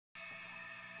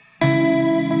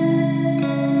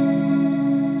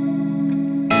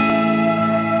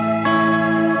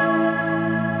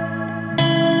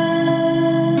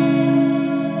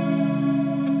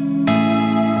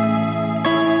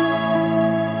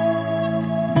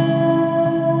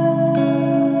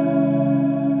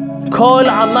Kol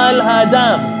amal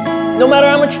ha'adam. No matter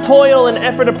how much toil and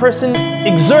effort a person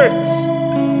exerts,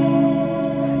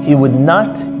 he would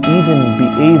not even be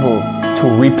able to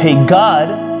repay God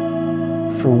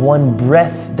for one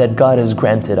breath that God has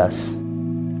granted us.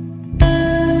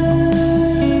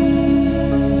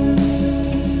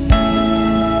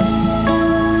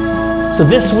 So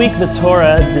this week the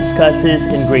Torah discusses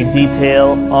in great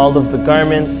detail all of the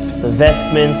garments, the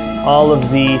vestments, all of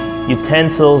the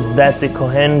utensils that the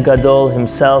Kohen Gadol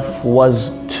himself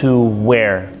was to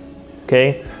wear.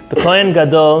 Okay? The Kohen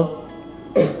Gadol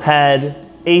had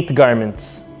 8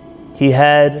 garments. He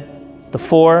had the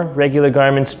 4 regular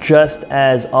garments just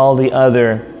as all the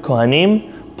other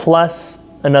Kohanim, plus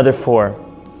another 4.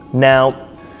 Now,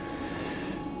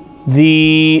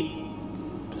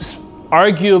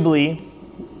 arguably,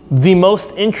 the most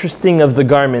interesting of the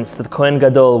garments that Kohen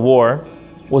Gadol wore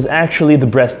was actually the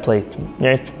breastplate.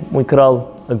 Right? We could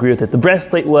all agree with it. The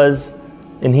breastplate was,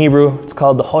 in Hebrew, it's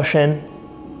called the Hoshen.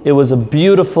 It was a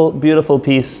beautiful, beautiful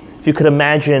piece. If you could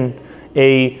imagine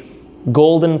a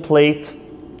golden plate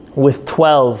with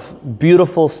 12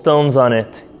 beautiful stones on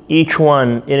it, each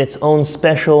one in its own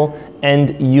special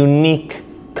and unique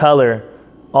color,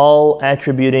 all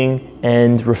attributing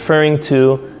and referring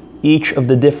to each of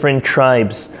the different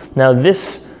tribes. Now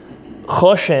this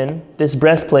Choshen, this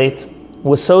breastplate,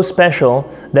 was so special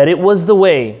that it was the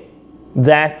way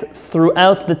that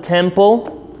throughout the temple,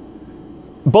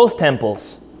 both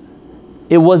temples,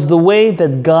 it was the way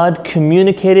that God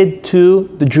communicated to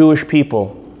the Jewish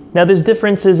people. Now there's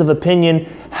differences of opinion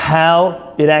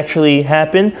how it actually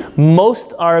happened.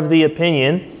 Most are of the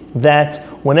opinion that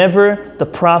whenever the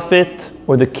prophet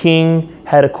or the king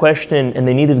had a question and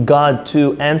they needed God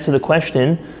to answer the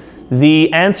question,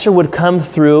 the answer would come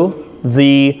through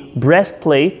the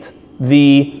breastplate,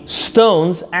 the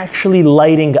stones actually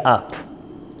lighting up.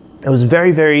 It was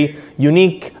very, very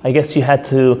unique. I guess you had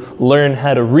to learn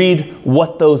how to read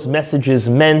what those messages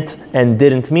meant and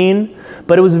didn't mean.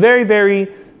 But it was a very,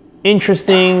 very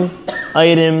interesting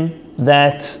item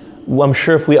that I'm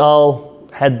sure if we all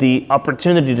had the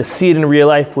opportunity to see it in real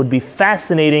life would be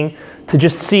fascinating to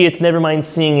just see it, never mind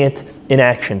seeing it in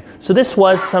action. So this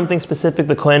was something specific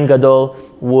the Kohen Gadol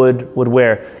would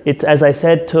wear. It, as I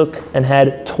said, took and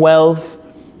had 12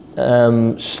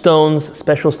 stones,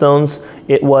 special stones.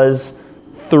 It was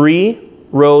 3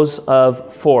 rows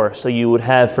of 4. So you would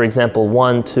have, for example,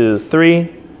 1, 2, 3,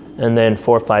 and then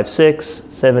 4, 5, 6,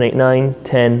 7, 8, 9,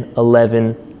 10,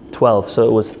 11, 12. So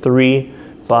it was 3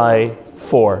 by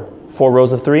 4. 4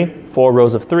 rows of 3, 4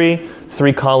 rows of 3,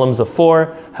 3 columns of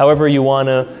 4. However you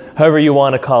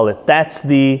wanna call it. That's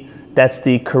the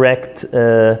correct.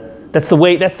 That's the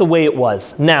way it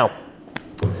was. Now,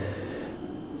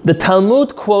 the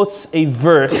Talmud quotes a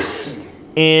verse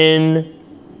in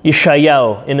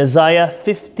Yeshayahu, in Isaiah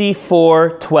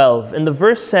 54:12, and the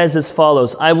verse says as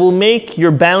follows: "I will make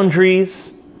your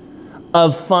boundaries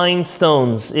of fine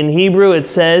stones." In Hebrew it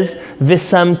says,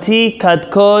 "V'samti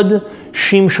kadkod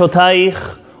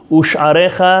shimshotaich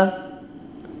ush'arecha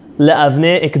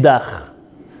le'avne ekdach,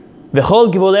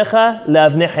 v'chol givolecha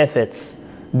le'avne hefetz."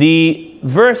 The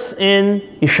verse in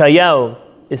Yeshayahu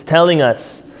is telling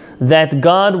us that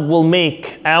God will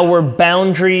make our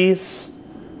boundaries,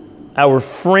 our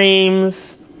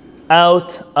frames,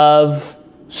 out of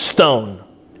stone.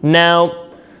 Now,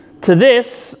 to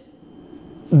this,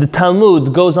 the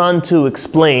Talmud goes on to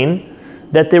explain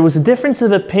that there was a difference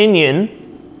of opinion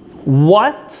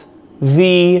what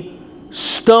the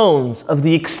stones of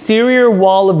the exterior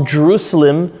wall of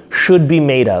Jerusalem should be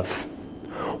made of.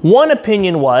 One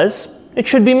opinion was it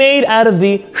should be made out of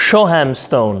the shoham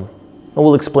stone. And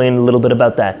we'll explain a little bit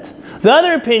about that. The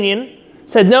other opinion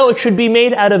said no, it should be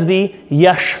made out of the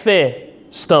yashfeh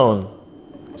stone.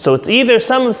 So it's either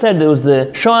some said it was the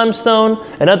shoham stone,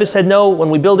 and others said no, when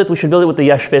we build it, we should build it with the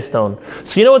yashfeh stone.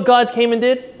 So you know what God came and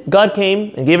did? God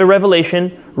came and gave a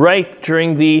revelation right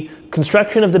during the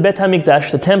construction of the Bet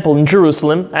HaMikdash, the temple in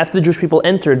Jerusalem, after the Jewish people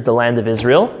entered the land of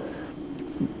Israel.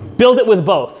 Build it with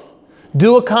both.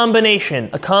 Do a combination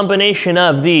of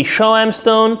the shoham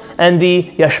stone and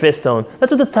the yashveh stone.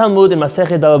 That's what the Talmud in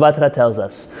Masechet Bava Batra tells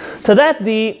us. To that,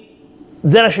 the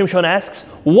Zera Shimshon asks,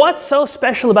 what's so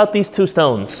special about these 2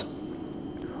 stones?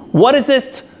 What is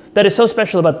it that is so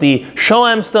special about the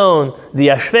shoham stone, the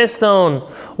yashveh stone?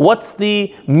 What's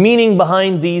the meaning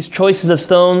behind these choices of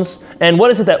stones? And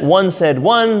what is it that one said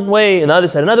one way and the other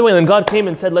said another way, and then God came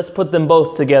and said, let's put them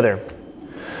both together?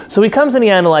 So he comes and he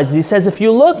analyzes. He says, if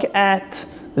you look at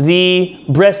the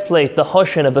breastplate, the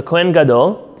Hoshen of the Kohen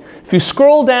Gadol, if you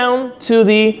scroll down to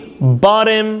the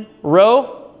bottom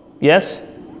row, yes,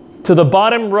 to the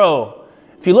bottom row,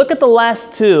 if you look at the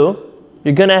last 2,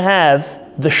 you're going to have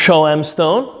the Shoam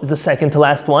stone, is the second to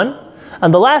last one.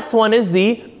 And the last one is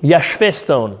the Yashveh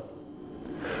stone.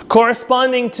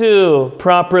 Corresponding to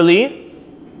properly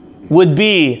would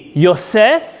be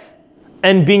Yosef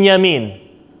and Binyamin.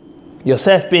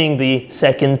 Yosef being the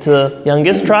second to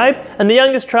youngest tribe, and the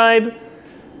youngest tribe,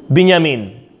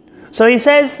 Binyamin. So he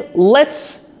says,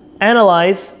 let's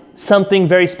analyze something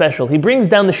very special. He brings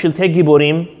down the Shiltei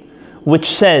Giborim, which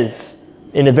says,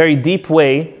 in a very deep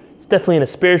way, it's definitely in a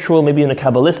spiritual, maybe in a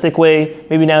Kabbalistic way,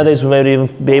 maybe nowadays we might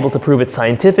even be able to prove it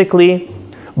scientifically,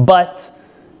 but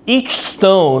each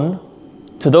stone,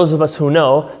 to those of us who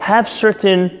know, have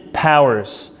certain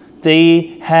powers.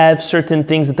 They have certain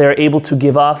things that they're able to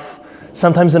give off,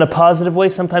 sometimes in a positive way,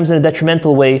 sometimes in a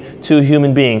detrimental way to a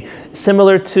human being.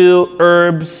 Similar to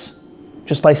herbs,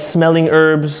 just by smelling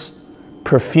herbs,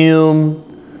 perfume,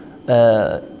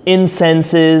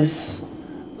 incenses,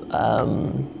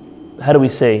 how do we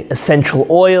say, essential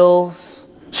oils.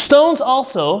 Stones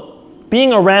also,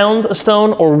 being around a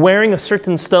stone or wearing a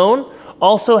certain stone,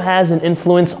 also has an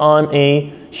influence on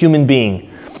a human being.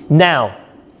 Now,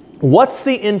 what's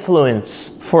the influence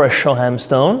for a Shoham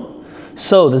stone?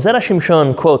 So the Zera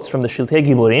Shimshon quotes from the Shiltei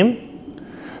Giborim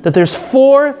that there's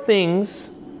four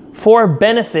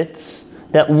benefits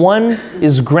that one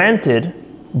is granted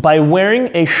by wearing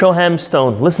a Shoham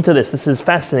stone. Listen to this. This is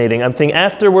fascinating. I'm thinking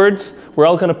afterwards, we're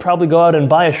all going to probably go out and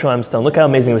buy a Shoham stone. Look how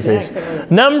amazing this is.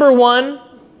 Number one,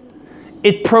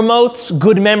 it promotes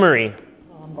good memory.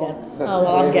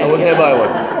 I'm getting. We're going to buy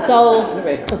one. Sold.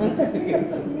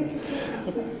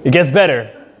 It gets better.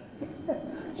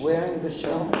 Wearing the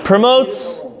show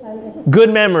promotes good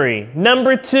memory.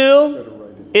 Number two,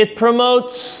 it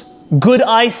promotes good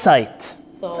eyesight.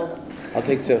 Sold. I'll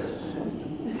take two.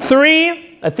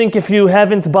 Three, I think if you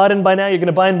haven't bought in by now, you're going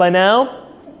to buy in by now.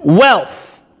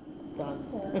 Wealth.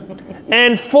 Done.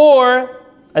 And four,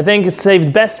 I think it's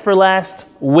saved best for last,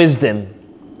 wisdom.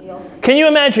 Can you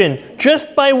imagine,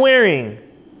 just by wearing,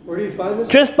 where do you find this?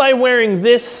 Just by wearing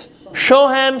this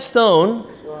Shoham stone,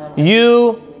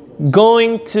 you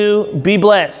going to be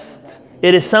blessed.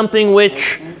 It is something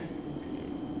which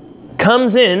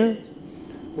comes in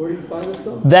Where do you find this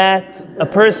stone? that a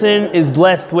person is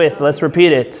blessed with. Let's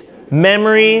repeat it.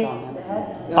 Memory,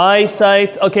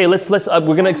 eyesight. Okay, let's we're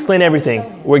going to explain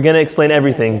everything. We're going to explain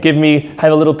everything.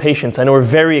 Have a little patience. I know we're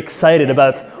very excited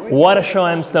about what a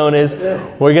Shoham stone is.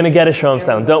 We're going to get a Shoham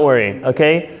stone. Don't worry,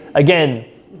 okay? Again,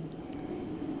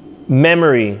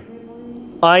 memory,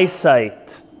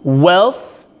 eyesight,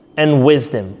 wealth, and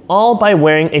wisdom, all by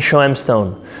wearing a Shoham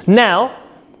stone. Now,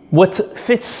 what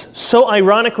fits so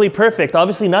ironically perfect,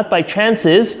 obviously not by chance,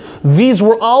 is these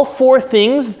were all four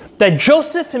things that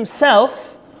Joseph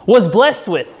himself was blessed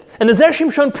with. And the Zera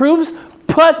Shimshon proves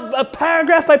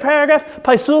paragraph by paragraph,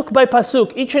 pasuk by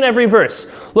pasuk, each and every verse.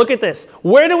 Look at this.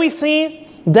 Where do we see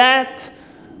that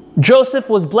Joseph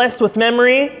was blessed with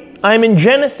memory? I'm in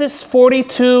Genesis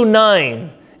 42:9.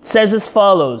 It says as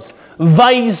follows: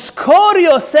 Vayizkor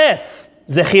Yosef,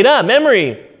 zechira,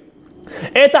 memory,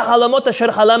 et halamot asher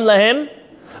halam lahem,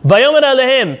 vayomer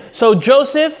alehem. So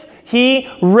Joseph, he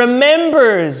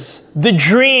remembers the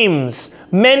dreams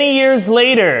many years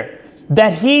later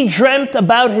that he dreamt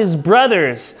about his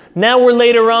brothers. Now we're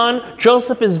later on,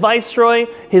 Joseph is viceroy,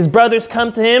 his brothers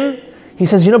come to him. He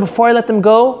says, before I let them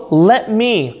go,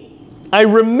 I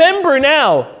remember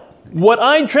now what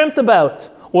I dreamt about,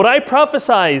 what I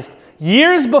prophesied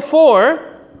years before,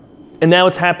 and now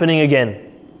it's happening again.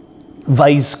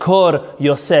 Vayizkor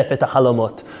Yosef et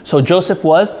halamot. So Joseph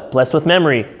was blessed with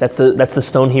memory. That's the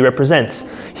stone he represents.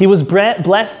 He was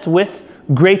blessed with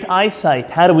great eyesight.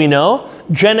 How do we know?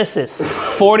 Genesis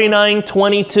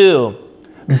 49:22.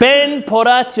 Ben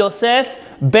Porat Yosef,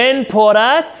 Ben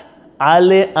Porat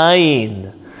Ale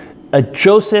Ain.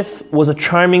 Joseph was a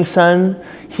charming son.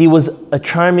 He was a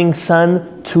charming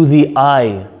son to the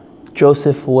eye.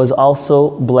 Joseph was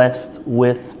also blessed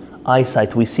with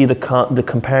eyesight. We see the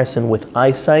comparison with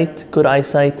eyesight, good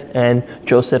eyesight, and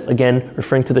Joseph, again,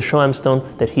 referring to the Shoham stone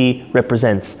that he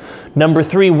represents. Number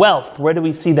three, wealth. Where do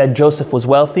we see that Joseph was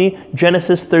wealthy?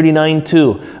 Genesis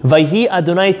 39:2. Vayhi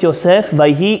Adonai et Yosef,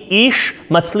 vayhi ish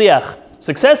matzliach.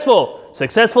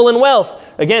 Successful in wealth.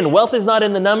 Again, wealth is not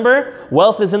in the number,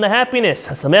 wealth is in the happiness.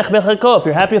 Hasamech bechako, if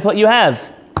you're happy with what you have.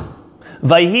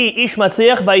 Vayhi ish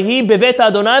matzliach, vayhi bevet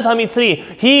Adonav hamitzri.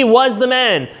 He was the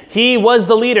man. He was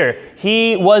the leader.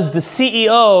 He was the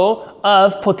CEO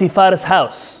of Potiphar's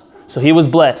house. So he was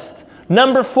blessed.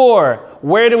 Number four,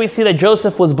 where do we see that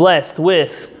Joseph was blessed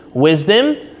with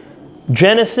wisdom?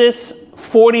 Genesis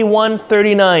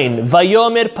 41:39.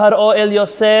 Vayomer Paro el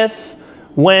Yosef,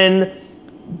 when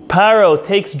Paro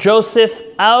takes Joseph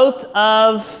out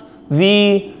of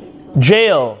the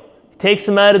jail. He takes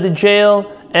him out of the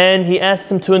jail and he asks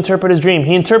him to interpret his dream.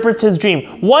 He interprets his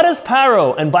dream. What does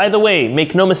Paro? And by the way,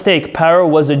 make no mistake, Paro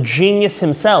was a genius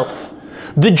himself.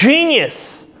 The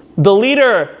genius, the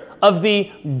leader of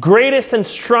the greatest and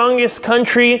strongest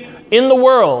country in the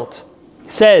world,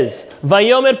 says,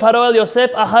 Vayomer Paro el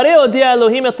Yosef, Acharei odia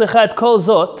Elohim etlecha et kol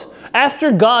zot.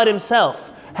 After God himself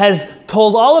has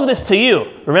told all of this to you.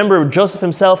 Remember, Joseph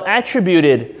himself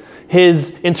attributed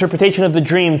his interpretation of the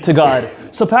dream to God.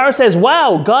 So Paro says,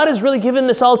 wow, God has really given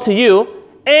this all to you.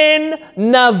 En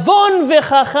navon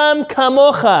vechacham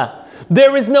kamocha.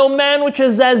 There is no man which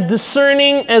is as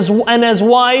discerning and as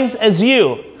wise as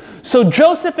you. So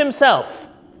Joseph himself,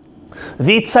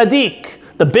 the tzaddik,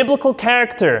 the biblical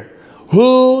character,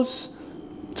 whose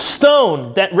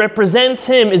stone that represents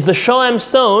him is the shoam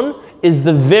stone, is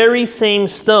the very same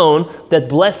stone that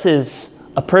blesses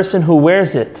a person who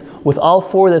wears it with all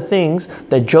four of the things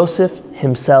that Joseph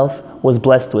himself was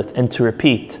blessed with. And to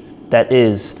repeat, that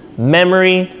is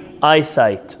memory,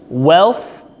 eyesight, wealth,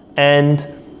 and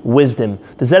wisdom.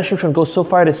 The Zera Shimshon goes so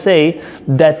far to say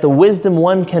that the wisdom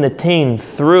one can attain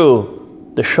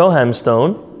through the shoam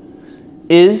stone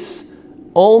is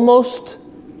almost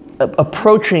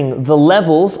approaching the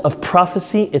levels of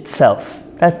prophecy itself.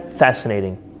 That's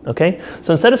fascinating. Okay?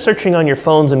 So instead of searching on your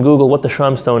phones and Google what the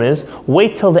shoam stone is,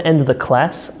 wait till the end of the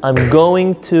class. I'm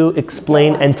going to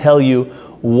explain and tell you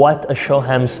what a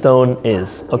shoam stone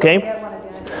is. Okay?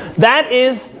 That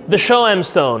is the shoam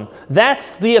stone.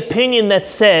 That's the opinion that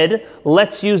said,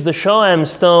 let's use the shoam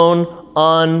stone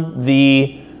on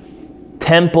the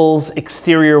temple's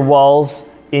exterior walls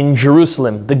in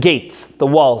Jerusalem, the gates, the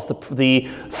walls, the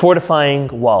fortifying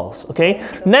walls. Okay?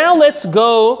 Now let's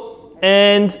go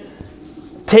and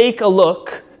take a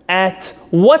look at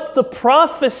what the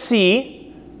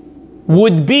prophecy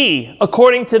would be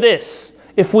according to this.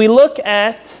 If we look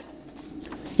at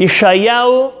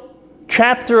Yeshayahu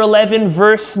chapter 11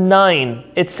 verse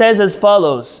 9, it says as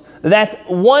follows,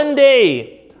 that one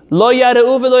day lo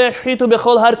yareu velo yashchitu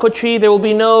bechol har kodeshi, there will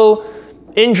be no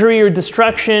injury or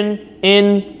destruction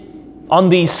on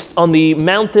the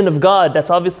mountain of God. That's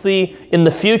obviously in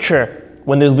the future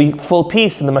when there will be full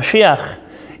peace in the Mashiach.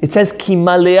 It says, Ki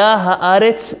malea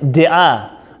haaretz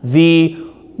de'ah. The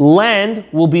land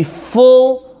will be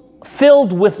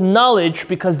filled with knowledge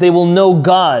because they will know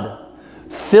God.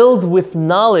 Filled with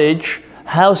knowledge,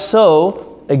 how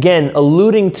so? Again,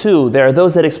 alluding to, there are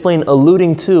those that explain,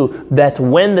 alluding to, that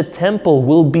when the temple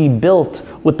will be built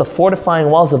with the fortifying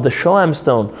walls of the shoam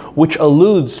stone, which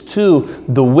alludes to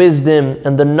the wisdom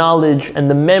and the knowledge and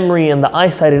the memory and the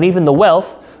eyesight and even the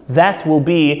wealth, that will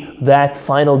be that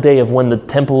final day of when the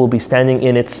temple will be standing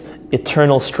in its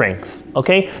eternal strength.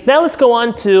 Okay? Now let's go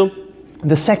on to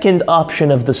the second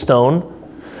option of the stone,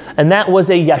 and that was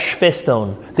a yashveh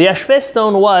stone. The yashveh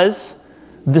stone was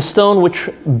the stone which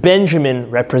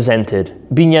Benjamin represented.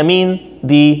 Binyamin,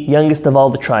 the youngest of all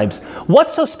the tribes.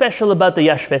 What's so special about the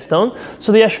yashveh stone?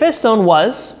 So the yashveh stone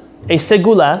was a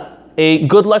segula, a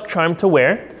good luck charm to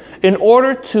wear, in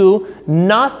order to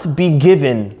not be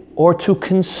given or to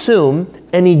consume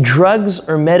any drugs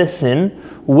or medicine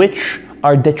which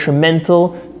are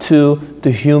detrimental to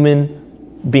the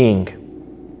human being.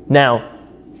 Now,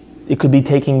 it could be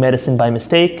taking medicine by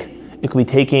mistake, it could be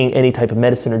taking any type of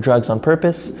medicine or drugs on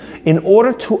purpose, in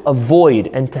order to avoid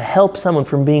and to help someone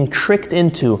from being tricked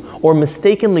into or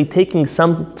mistakenly taking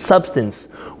some substance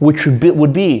which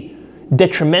would be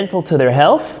detrimental to their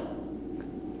health.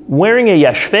 Wearing a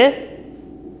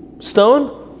yashveh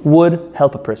stone would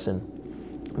help a person.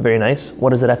 Very nice.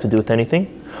 What does it have to do with anything?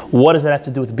 What does it have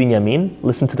to do with Binyamin?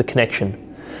 Listen to the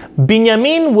connection.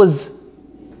 Binyamin was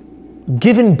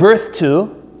given birth to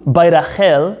by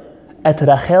Rachel at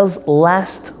Rachel's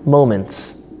last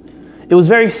moments. It was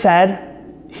very sad.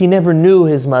 He never knew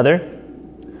his mother.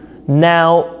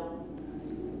 Now,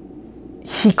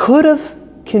 he could have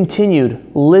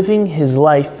continued living his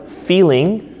life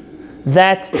feeling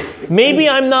that maybe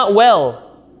I'm not well.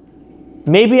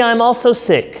 Maybe I'm also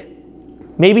sick.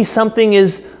 Maybe something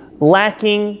is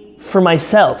lacking for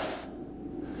myself.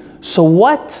 So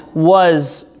what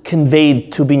was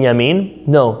conveyed to Binyamin?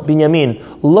 No,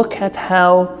 Binyamin, look at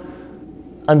how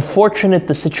unfortunate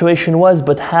the situation was,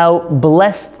 but how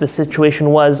blessed the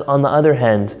situation was on the other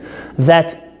hand.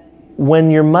 That when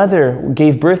your mother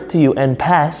gave birth to you and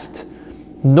passed,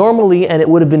 normally, and it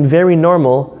would have been very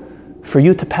normal for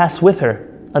you to pass with her.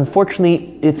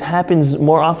 Unfortunately, it happens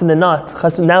more often than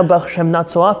not. Now, Baruch Hashem, not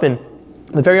so often.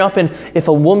 But very often, if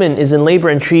a woman is in labor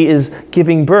and she is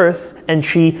giving birth and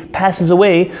she passes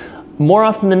away, more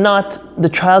often than not, the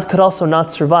child could also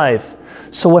not survive.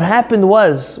 So what happened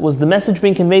was the message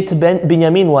being conveyed to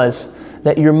Binyamin was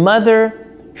that your mother,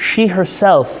 she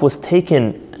herself was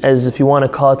taken, as if you want to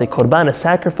call it a korban, a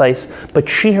sacrifice, but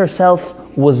she herself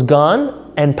was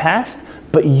gone and passed,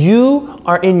 but you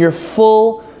are in your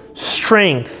full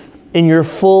strength, in your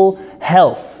full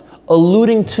health,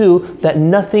 alluding to that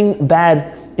nothing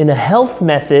bad in a health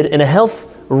method, in a health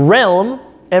realm,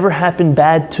 ever happened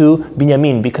bad to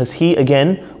Binyamin, because he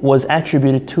again was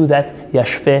attributed to that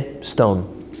Yashfeh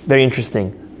stone. Very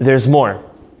interesting. There's more.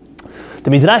 The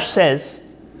Midrash says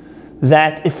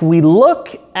that if we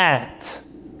look at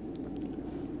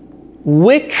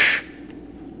which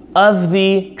of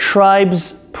the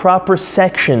tribe's proper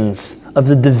sections of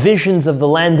the divisions of the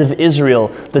land of Israel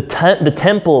the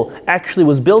temple actually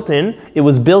was built in, it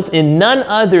was built in none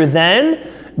other than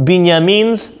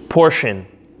Binyamin's portion.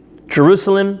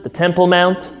 Jerusalem, the Temple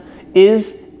Mount,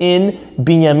 is in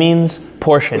Binyamin's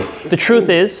portion. The truth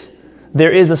is,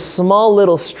 there is a small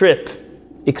little strip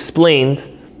explained,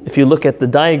 if you look at the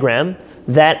diagram,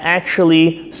 that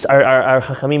actually, our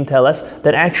Chachamim tell us,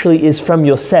 that actually is from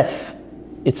Yosef.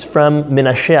 It's from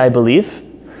Menashe, I believe,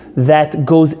 that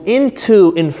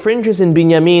infringes in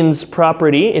Binyamin's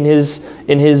property, in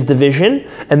his division,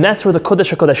 and that's where the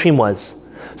Kodesh HaKodashim was.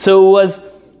 So it was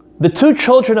the two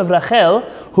children of Rachel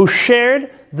who shared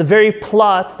the very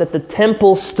plot that the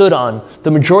temple stood on,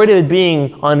 the majority of it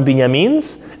being on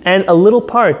Binyamin's, and a little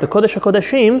part, the Kodesh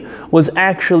HaKodashim, was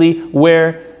actually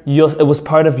where it was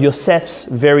part of Yosef's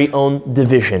very own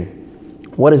division.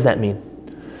 What does that mean?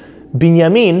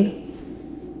 Binyamin,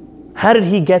 how did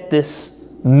he get this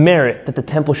merit that the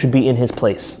temple should be in his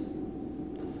place?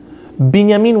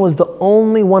 Binyamin was the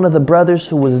only one of the brothers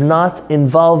who was not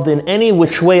involved in any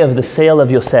which way of the sale of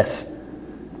Yosef.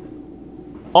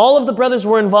 All of the brothers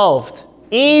were involved.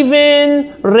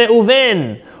 Even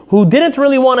Reuven, who didn't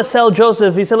really want to sell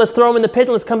Joseph, he said, let's throw him in the pit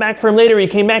and let's come back for him later. He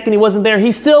came back and he wasn't there.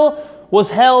 He still was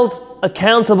held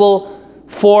accountable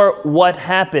for what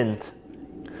happened.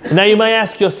 Now you might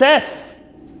ask, Yosef,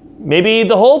 maybe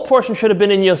the whole portion should have been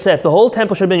in Yosef. The whole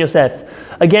temple should have been Yosef.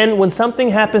 Again, when something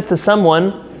happens to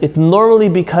someone, it's normally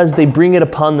because they bring it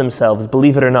upon themselves,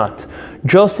 believe it or not.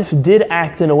 Joseph did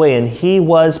act in a way, and he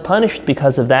was punished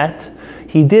because of that.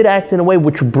 He did act in a way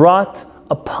which brought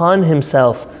upon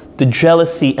himself the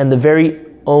jealousy and the very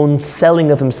own selling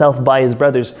of himself by his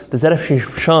brothers. The Zera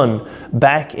Shimshon,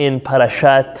 back in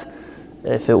Parashat,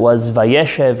 if it was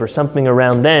Vayeshev or something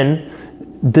around then,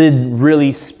 did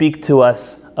really speak to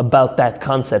us about that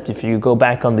concept. If you go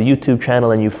back on the YouTube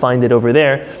channel and you find it over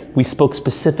there, we spoke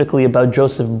specifically about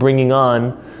Joseph bringing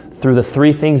on through the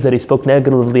three things that he spoke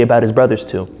negatively about his brothers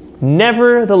to.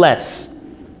 Nevertheless,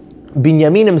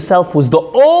 Binyamin himself was the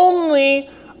only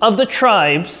of the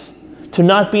tribes to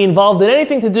not be involved in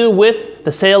anything to do with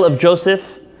the sale of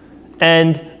Joseph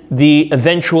and the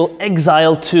eventual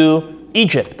exile to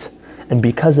Egypt. And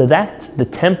because of that, the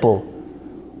temple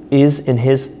is in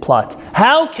his plot.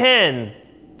 How can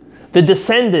the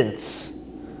descendants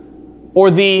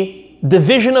or the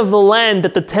division of the land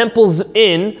that the temple's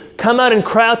in come out and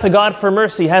cry out to God for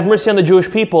mercy, have mercy on the Jewish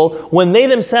people, when they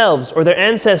themselves or their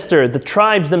ancestor, the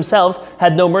tribes themselves,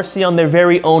 had no mercy on their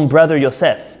very own brother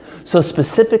Yosef? So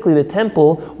specifically the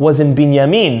temple was in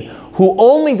Binyamin, who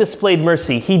only displayed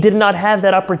mercy. He did not have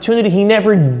that opportunity. He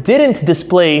never didn't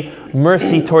display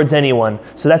mercy towards anyone.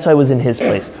 So that's why it was in his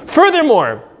place.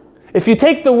 Furthermore, if you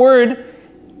take the word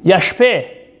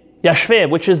Yashveh,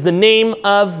 which is the name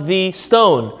of the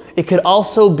stone, it could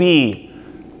also be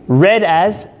read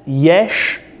as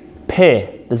Yesh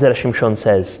Peh, the Zera Shimshon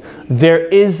says. There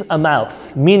is a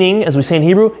mouth, meaning, as we say in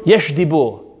Hebrew, Yesh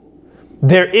Dibur.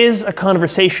 There is a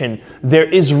conversation. There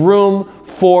is room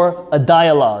for a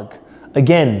dialogue.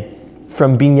 Again,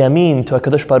 from Binyamin to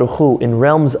HaKadosh Baruch Hu, in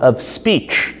realms of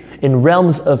speech, in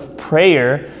realms of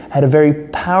prayer, had a very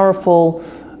powerful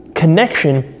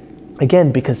connection,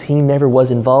 again, because he never was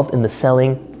involved in the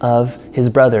selling of his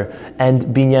brother.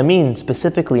 And Binyamin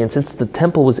specifically, and since the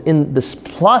temple was in the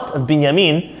plot of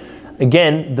Binyamin,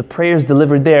 again, the prayers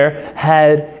delivered there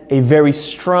had a very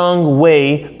strong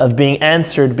way of being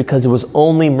answered because there was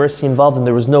only mercy involved and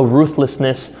there was no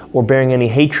ruthlessness or bearing any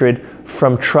hatred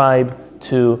from tribe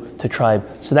to tribe.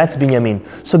 So that's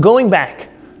Binyamin. So going back,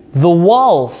 the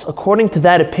walls, according to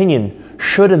that opinion,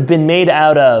 should have been made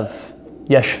out of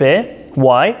Yashveh.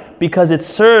 Why? Because it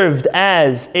served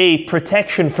as a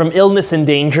protection from illness and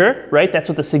danger, right? That's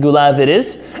what the Sigula of it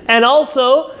is. And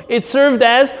also, it served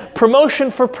as promotion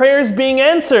for prayers being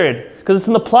answered, because it's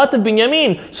in the plot of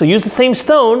Binyamin. So use the same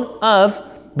stone of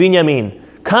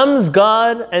Binyamin. Comes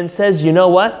God and says, you know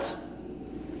what?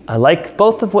 I like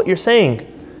both of what you're saying.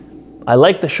 I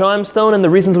like the Shoam stone and the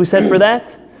reasons we said for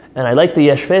that, and I like the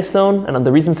Yeshveh stone and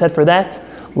the reasons said for that.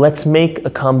 Let's make a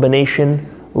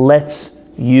combination. Let's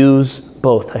use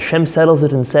both. Hashem settles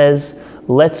it and says,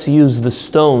 let's use the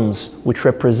stones which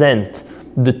represent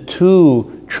the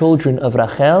two children of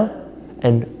Rachel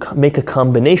and make a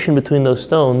combination between those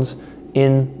stones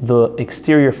in the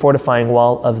exterior fortifying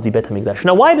wall of the Bet HaMikdash.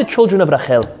 Now, why the children of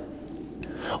Rachel?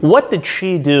 What did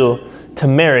she do to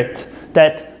merit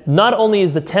that not only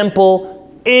is the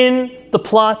temple in the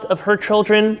plot of her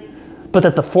children, but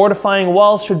that the fortifying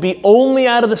walls should be only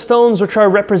out of the stones which are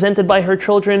represented by her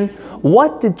children?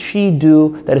 What did she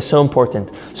do that is so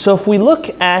important? So if we look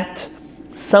at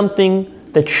something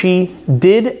that she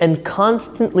did and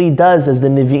constantly does, as the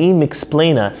Nevi'im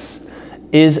explain us,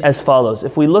 is as follows.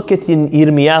 If we look at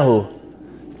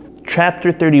Yirmiyahu,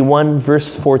 chapter 31,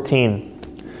 verse 14,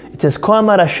 it says, Ko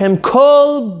amar Hashem,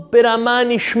 kol birama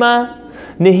nishma,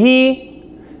 nehi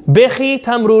Bechi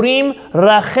tamrurim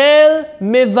Rachel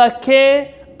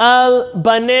mevake al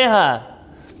baneha.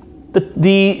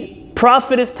 The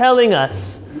prophet is telling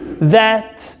us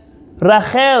that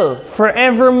Rachel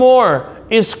forevermore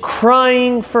is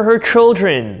crying for her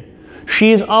children.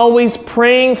 She is always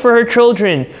praying for her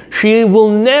children. She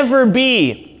will never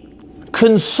be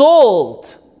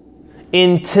consoled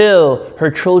until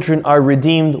her children are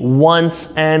redeemed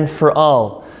once and for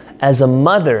all. As a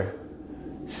mother,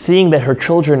 seeing that her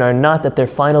children are not at their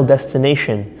final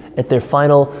destination, at their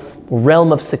final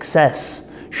realm of success,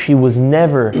 she was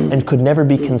never and could never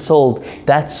be consoled.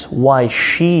 That's why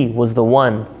she was the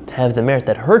one to have the merit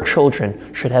that her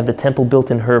children should have the temple built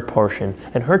in her portion,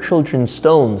 and her children's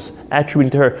stones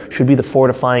attributed to her should be the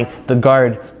fortifying, the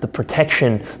guard, the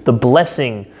protection, the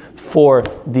blessing for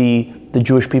the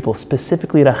Jewish people,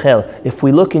 specifically Rachel. If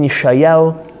we look in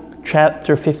Yeshayahu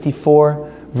chapter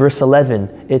 54, verse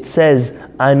 11, it says,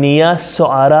 Aniya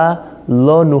so'ara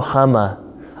lo nuhama,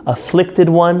 afflicted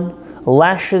one,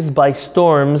 lashes by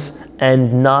storms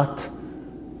and not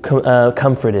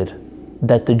comforted.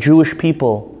 That the Jewish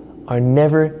people are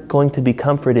never going to be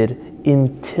comforted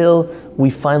until we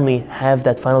finally have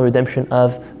that final redemption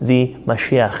of the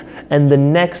Mashiach. And the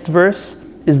next verse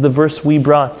is the verse we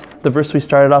brought, the verse we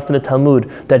started off in the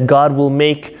Talmud, that God will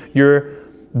make your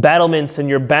battlements and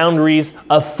your boundaries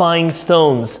of fine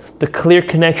stones, the clear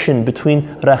connection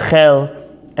between Rachel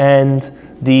and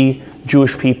the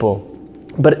Jewish people.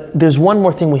 But there's one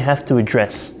more thing we have to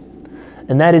address,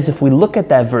 and that is if we look at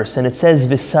that verse and it says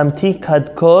V'samti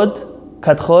kadchod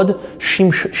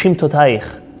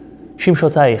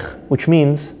shimshotayich, which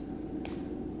means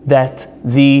that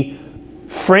the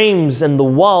frames and the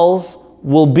walls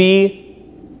will be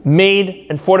made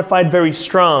and fortified very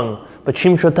strong. But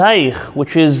Shimshon-Zerach,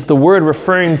 which is the word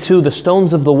referring to the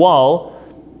stones of the wall,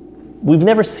 we've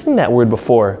never seen that word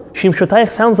before. Shimshon-Zerach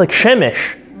sounds like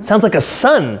Shemesh, sounds like a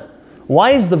sun.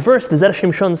 Why is the verse, the Zera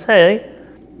Shimshon say,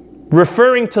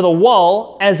 referring to the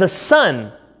wall as a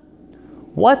sun?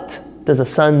 What does a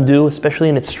sun do, especially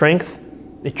in its strength?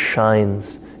 It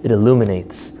shines, it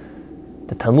illuminates.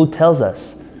 The Talmud tells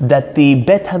us that the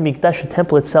Bet HaMikdash, the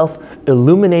temple itself,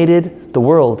 illuminated the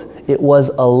world. It was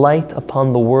a light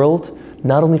upon the world,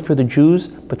 not only for the Jews,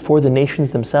 but for the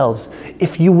nations themselves.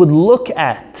 If you would look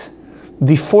at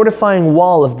the fortifying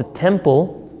wall of the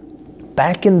temple,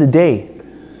 back in the day,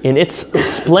 in its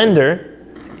splendor,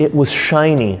 it was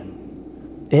shiny.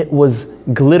 It was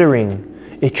glittering.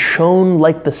 It shone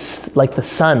like the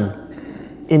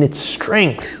sun in its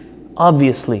strength,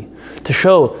 obviously, to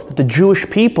show that the Jewish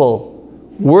people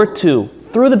were to,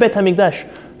 through the Bet HaMikdash,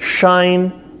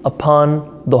 shine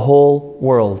upon the whole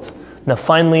world. Now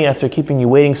finally, after keeping you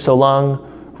waiting so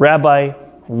long, Rabbi,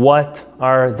 what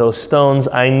are those stones?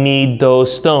 I need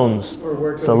those stones.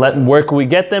 Where can we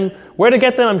get them? Where to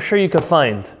get them, I'm sure you could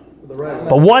find.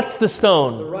 But what's the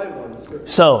stone? The right one.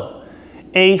 So,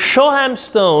 a shoham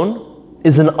stone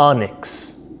is an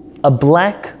onyx, a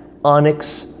black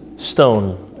onyx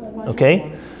stone.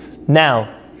 Okay?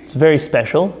 Now, it's very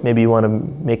special. Maybe you want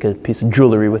to make a piece of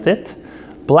jewelry with it.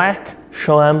 Black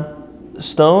shoham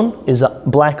stone is a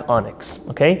black onyx.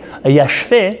 Okay? A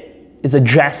yashveh is a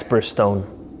jasper stone.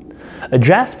 A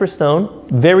jasper stone,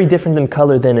 very different in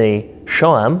color than a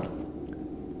shoham,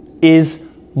 is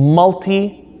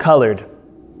multi-colored.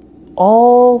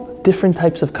 All different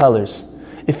types of colors.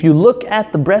 If you look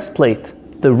at the breastplate,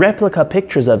 the replica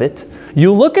pictures of it,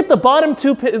 you look at the bottom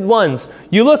two ones.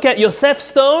 You look at Yosef's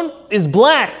stone, is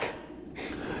black.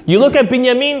 You look at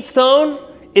Binyamin's stone,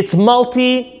 it's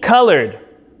multi-colored,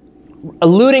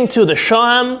 alluding to the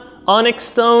shoham onyx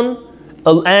stone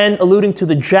and alluding to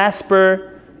the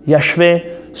jasper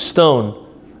yashveh stone.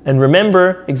 and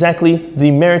remember exactly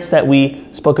the merits that we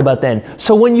spoke about then.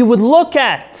 So when you would look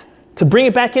at, to bring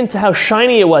it back into how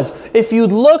shiny it was, if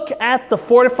you'd look at the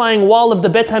fortifying wall of the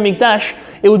Bet HaMikdash,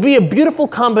 it would be a beautiful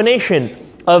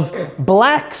combination of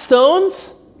black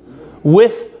stones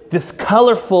with this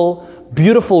colorful,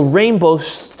 beautiful rainbow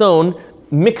stone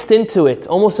mixed into it,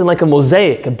 almost in like a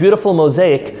mosaic, a beautiful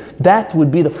mosaic. That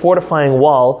would be the fortifying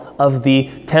wall of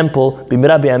the temple,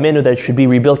 B'mira B'Amenu, that it should be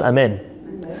rebuilt. Amen.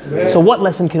 So what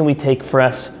lesson can we take for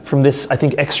us from this, I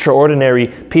think, extraordinary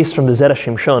piece from the Zera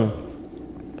Shimshon?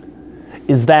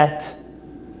 Is that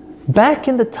back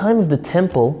in the time of the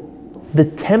temple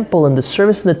and the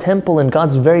service in the temple and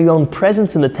God's very own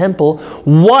presence in the temple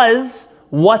was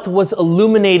what was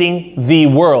illuminating the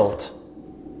world.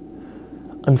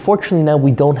 Unfortunately, now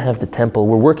we don't have the temple.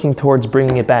 We're working towards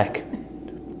bringing it back.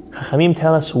 Chachamim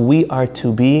tell us we are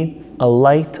to be a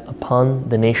light upon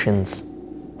the nations.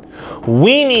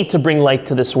 We need to bring light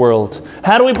to this world.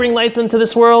 How do we bring light into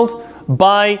this world?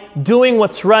 By doing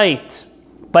what's right,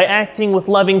 by acting with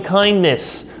loving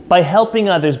kindness, by helping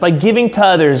others, by giving to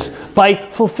others, by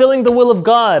fulfilling the will of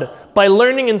God, by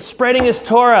learning and spreading His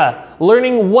Torah,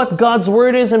 learning what God's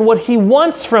Word is and what He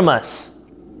wants from us.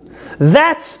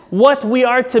 That's what we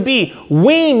are to be.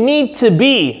 We need to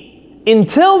be,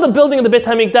 until the building of the Bet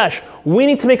HaMikdash, we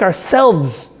need to make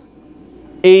ourselves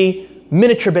a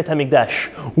miniature Bet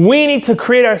HaMikdash. We need to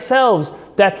create ourselves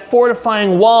that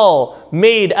fortifying wall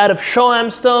made out of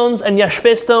shoam stones and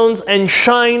yashveh stones and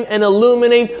shine and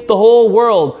illuminate the whole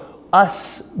world.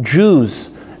 Us Jews,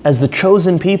 as the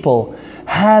chosen people,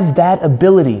 have that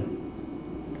ability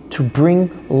to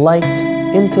bring light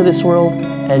into this world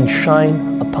and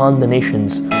shine upon the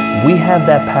nations. We have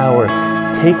that power.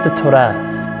 Take the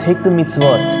Torah, take the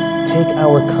mitzvot, take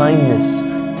our kindness,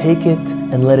 take it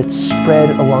and let it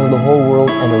spread along the whole world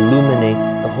and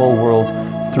illuminate the whole world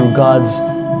through God's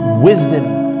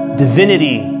wisdom,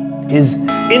 divinity, His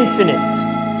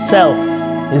infinite self,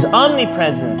 His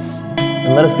omnipresence.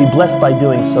 And let us be blessed by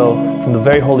doing so from the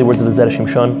very holy words of the Zera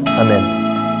Shimshon. Amen.